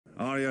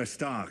Arya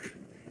Stark,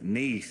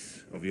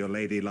 niece of your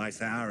Lady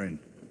Lysa Arryn.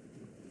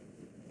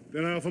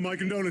 Then I offer my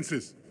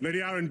condolences. Lady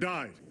Arryn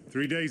died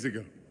 3 days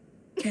ago.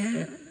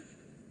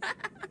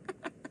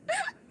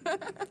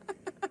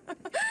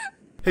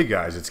 Hey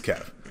guys, it's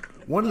Kev.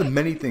 One of the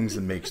many things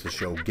that makes the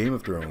show Game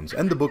of Thrones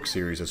and the book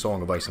series A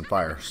Song of Ice and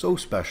Fire so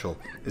special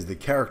is the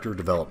character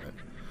development.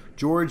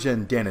 George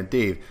and Dan and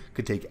Dave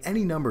could take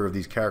any number of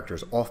these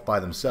characters off by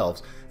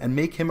themselves and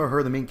make him or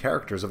her the main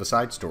characters of a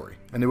side story,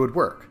 and it would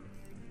work.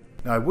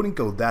 Now I wouldn't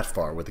go that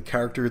far with the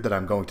character that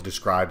I'm going to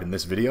describe in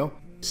this video,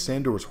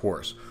 Sandor's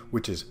horse,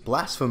 which is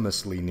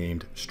blasphemously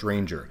named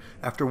Stranger,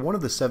 after one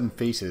of the 7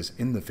 faces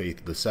in the Faith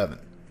of the Seven.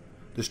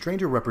 The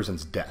Stranger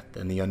represents death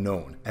and the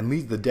unknown, and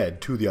leads the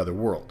dead to the other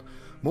world.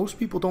 Most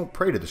people don't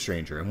pray to the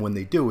Stranger, and when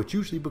they do, it's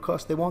usually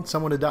because they want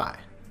someone to die.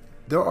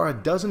 There are a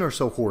dozen or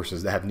so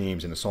horses that have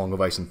names in A Song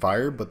of Ice and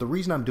Fire, but the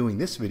reason I'm doing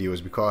this video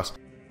is because,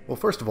 well,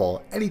 first of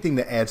all, anything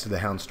that adds to the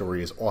Hound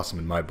story is awesome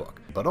in my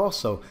book. But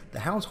also, the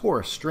Hound's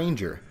horse,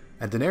 Stranger,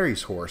 and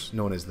Daenerys' horse,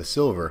 known as the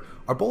Silver,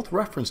 are both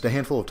referenced a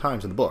handful of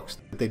times in the books.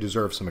 They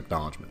deserve some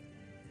acknowledgement.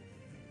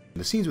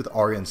 The scenes with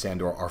Arya and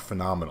Sandor are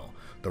phenomenal.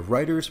 The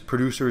writers,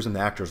 producers, and the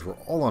actors were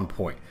all on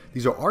point.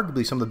 These are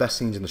arguably some of the best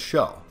scenes in the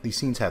show. These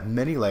scenes have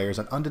many layers,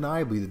 and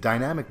undeniably the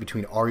dynamic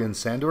between Arya and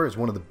Sandor is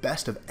one of the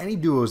best of any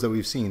duos that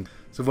we've seen.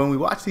 So when we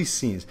watch these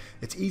scenes,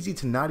 it's easy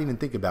to not even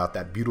think about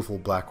that beautiful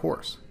black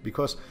horse,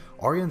 because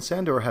Arya and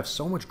Sandor have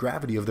so much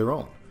gravity of their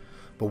own.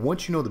 But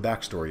once you know the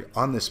backstory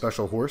on this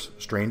special horse,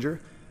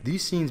 Stranger,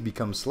 these scenes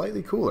become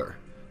slightly cooler.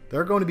 There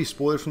are going to be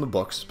spoilers from the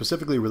books,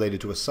 specifically related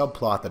to a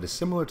subplot that is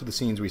similar to the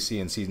scenes we see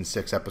in Season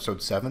 6,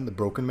 Episode 7, The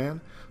Broken Man,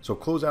 so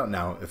close out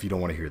now if you don't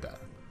want to hear that.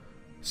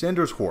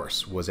 Sandor's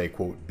horse was a,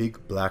 quote,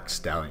 big black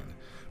stallion.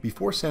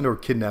 Before Sandor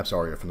kidnaps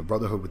Arya from the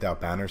Brotherhood Without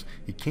Banners,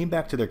 he came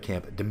back to their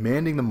camp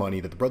demanding the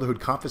money that the Brotherhood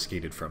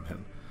confiscated from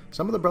him.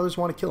 Some of the brothers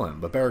want to kill him,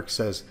 but Beric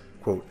says,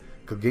 quote,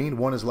 Clegane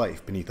won his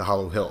life beneath the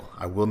hollow hill.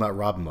 I will not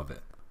rob him of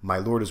it. My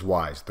lord is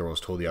wise,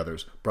 Thoros told the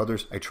others.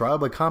 Brothers, a trial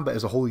by combat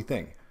is a holy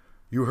thing.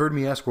 You heard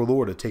me ask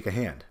R'hllor to take a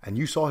hand, and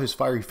you saw his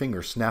fiery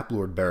finger snap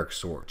Lord Beric's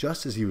sword,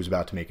 just as he was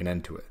about to make an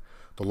end to it.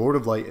 The Lord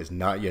of Light is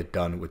not yet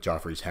done with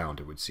Joffrey's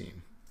Hound, it would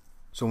seem.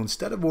 So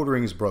instead of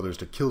ordering his brothers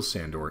to kill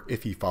Sandor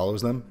if he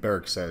follows them,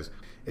 Beric says,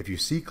 if you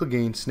see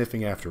Clegane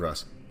sniffing after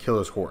us, kill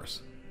his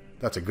horse.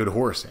 That's a good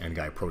horse,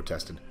 Anguy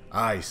protested.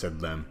 Aye,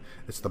 said Lem,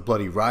 it's the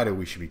bloody rider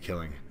we should be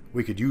killing.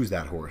 We could use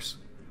that horse.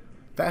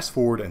 Fast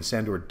forward and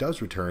Sandor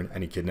does return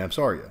and he kidnaps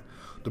Arya.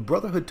 The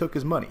Brotherhood took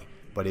his money,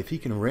 but if he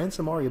can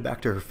ransom Arya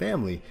back to her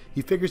family,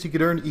 he figures he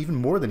could earn even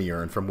more than he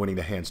earned from winning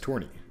the Hand's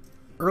tourney.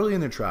 Early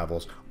in their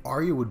travels,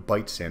 Arya would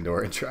bite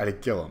Sandor and try to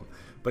kill him,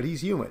 but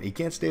he's human. He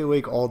can't stay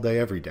awake all day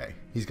every day.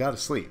 He's got to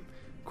sleep.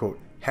 Quote,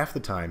 half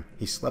the time,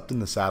 he slept in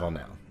the saddle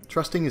now,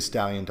 trusting his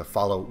stallion to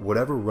follow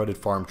whatever rutted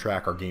farm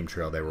track or game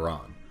trail they were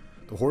on.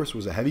 The horse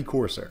was a heavy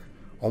courser,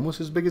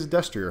 almost as big as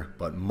Destrier,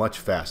 but much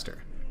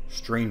faster.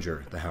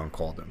 Stranger, the Hound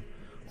called him.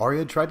 Arya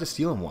had tried to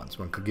steal him once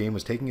when Clegane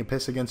was taking a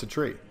piss against a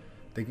tree,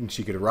 thinking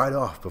she could ride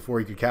off before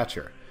he could catch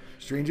her.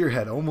 Stranger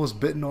had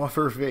almost bitten off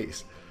her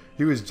face.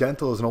 He was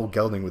gentle as an old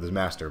gelding with his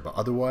master, but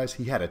otherwise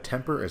he had a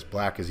temper as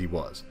black as he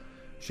was.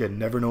 She had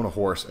never known a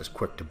horse as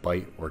quick to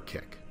bite or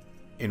kick.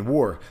 In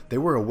war, they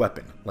were a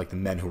weapon, like the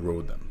men who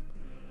rode them.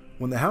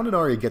 When the Hound and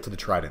Arya get to the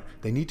Trident,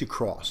 they need to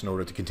cross in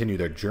order to continue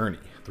their journey.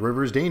 The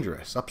river is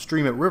dangerous.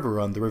 Upstream at River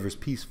Run, the river's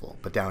peaceful,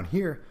 but down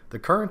here, the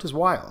current is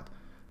wild.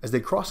 As they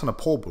cross on a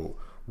pole boat,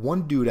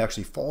 one dude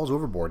actually falls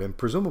overboard and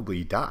presumably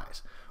he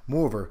dies.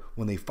 Moreover,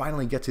 when they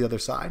finally get to the other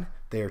side,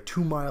 they are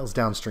 2 miles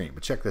downstream.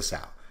 But check this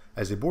out.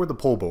 As they board the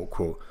pole boat,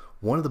 quote,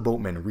 one of the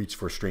boatmen reached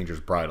for Stranger's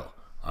bridle.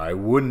 I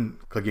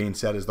wouldn't, Clegane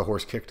said as the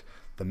horse kicked.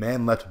 The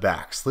man leapt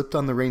back, slipped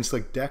on the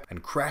rain-slicked deck,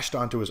 and crashed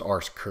onto his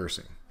arse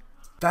cursing.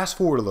 Fast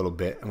forward a little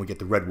bit and we get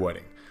the Red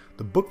Wedding.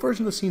 The book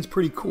version of the scene's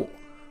pretty cool.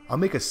 I'll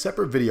make a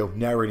separate video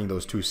narrating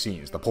those 2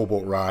 scenes, the pole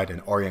boat ride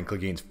and Arya and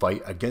Clegane's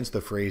fight against the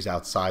Freys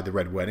outside the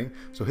Red Wedding,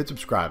 so hit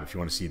subscribe if you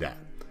want to see that.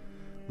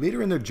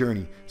 Later in their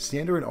journey,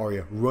 Sandor and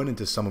Arya run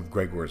into some of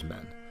Gregor's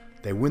men.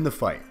 They win the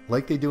fight,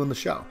 like they do in the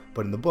show,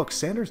 but in the book,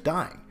 Sandor's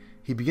dying.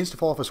 He begins to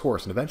fall off his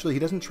horse, and eventually he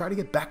doesn't try to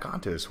get back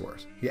onto his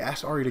horse. He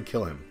asks Arya to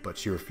kill him, but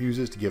she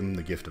refuses to give him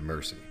the gift of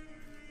mercy.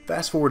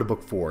 Fast forward to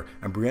book 4,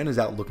 and Brienne is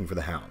out looking for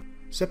the Hound.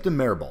 Septim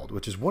Meribald,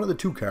 which is one of the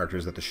 2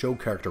 characters that the show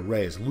character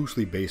Rey is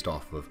loosely based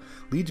off of,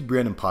 leads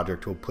Brienne and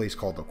Podrick to a place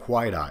called the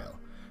Quiet Isle.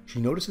 She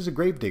notices a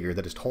gravedigger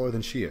that is taller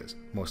than she is.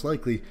 Most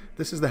likely,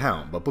 this is the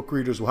Hound, but book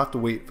readers will have to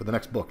wait for the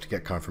next book to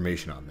get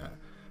confirmation on that.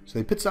 So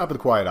they pit stop at the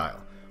Quiet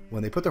Isle.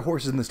 When they put their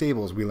horses in the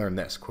stables, we learn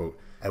this, quote,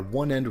 at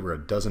one end were a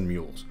dozen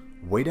mules.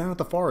 Way down at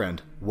the far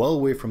end, well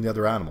away from the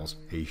other animals,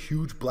 a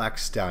huge black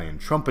stallion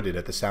trumpeted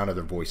at the sound of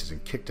their voices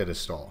and kicked at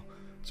his stall.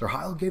 Sir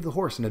Hyle gave the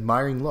horse an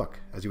admiring look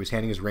as he was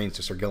handing his reins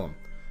to Sir Gillam.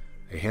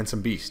 A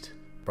handsome beast.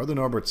 Brother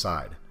Norbert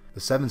sighed.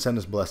 The 7 sent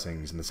us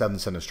blessings and the 7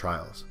 sent us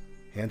trials.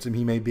 Handsome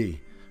he may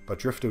be, but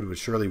Driftwood was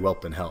surely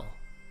whelped in hell.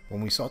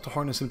 When we sought to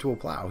harness him to a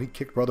plow, he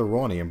kicked Brother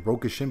Rawny and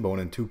broke his shin bone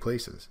in 2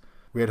 places.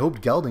 We had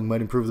hoped gelding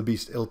might improve the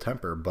beast's ill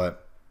temper,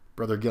 but...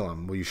 Brother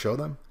Gillam, will you show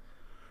them?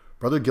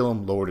 Brother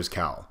Gillum lowered his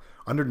cowl.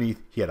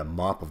 Underneath, he had a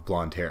mop of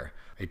blonde hair,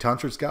 a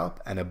tonsured scalp,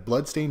 and a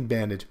blood-stained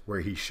bandage where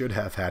he should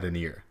have had an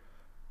ear.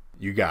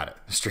 You got it.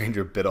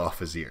 Stranger bit off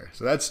his ear.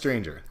 So that's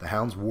Stranger, the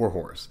Hound's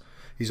warhorse.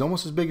 He's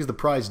almost as big as the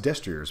prized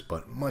destriers,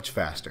 but much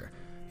faster.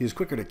 He is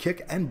quicker to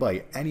kick and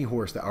bite any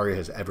horse that Arya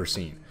has ever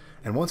seen.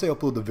 And once I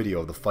upload the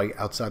video of the fight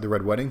outside the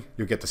Red Wedding,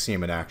 you'll get to see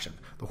him in action.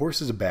 The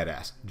horse is a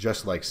badass,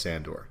 just like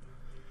Sandor.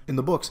 In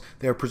the books,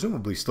 they are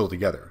presumably still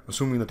together,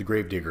 assuming that the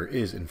Gravedigger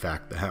is in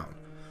fact the Hound.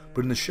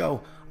 But in the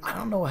show, I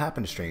don't know what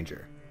happened to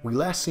Stranger. We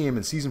last see him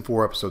in Season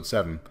 4, Episode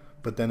 7,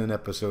 but then in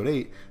Episode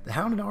 8, the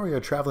Hound and Arya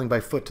are traveling by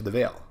foot to the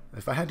Vale.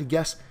 If I had to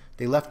guess,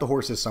 they left the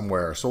horses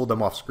somewhere or sold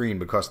them off screen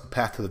because the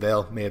path to the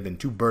Vale may have been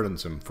too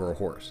burdensome for a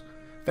horse.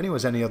 If anyone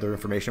has any other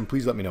information,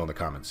 please let me know in the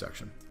comments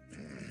section.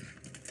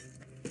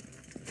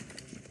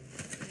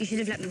 You should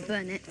have let me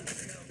burn it.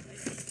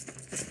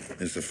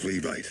 It's the flea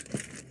bite.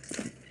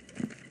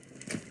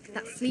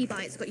 That flea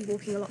bite's got you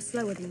walking a lot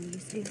slower than you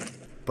used to.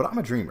 But I'm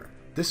a dreamer.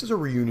 This is a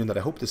reunion that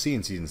I hope to see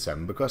in Season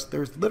 7 because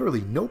there's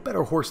literally no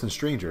better horse than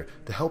Stranger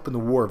to help in the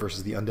war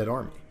versus the Undead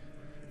army.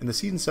 In the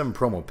Season 7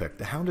 promo pic,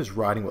 the Hound is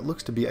riding what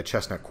looks to be a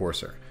chestnut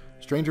courser.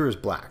 Stranger is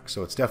black,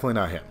 so it's definitely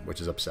not him, which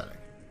is upsetting.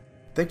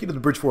 Thank you to the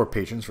Bridge 4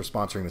 patrons for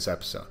sponsoring this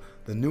episode.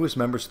 The newest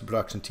members to the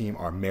production team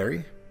are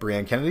Mary,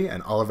 Brianne Kennedy,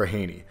 and Oliver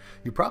Haney.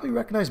 You probably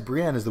recognize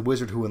Brianne as the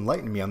wizard who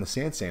enlightened me on the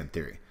Sand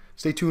theory.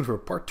 Stay tuned for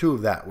part 2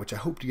 of that, which I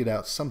hope to get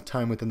out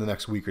sometime within the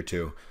next week or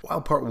two,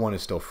 while part 1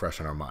 is still fresh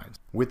on our minds.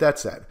 With that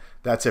said,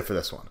 that's it for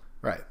this one.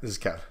 Right, this is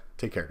Kev.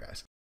 Take care,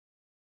 guys.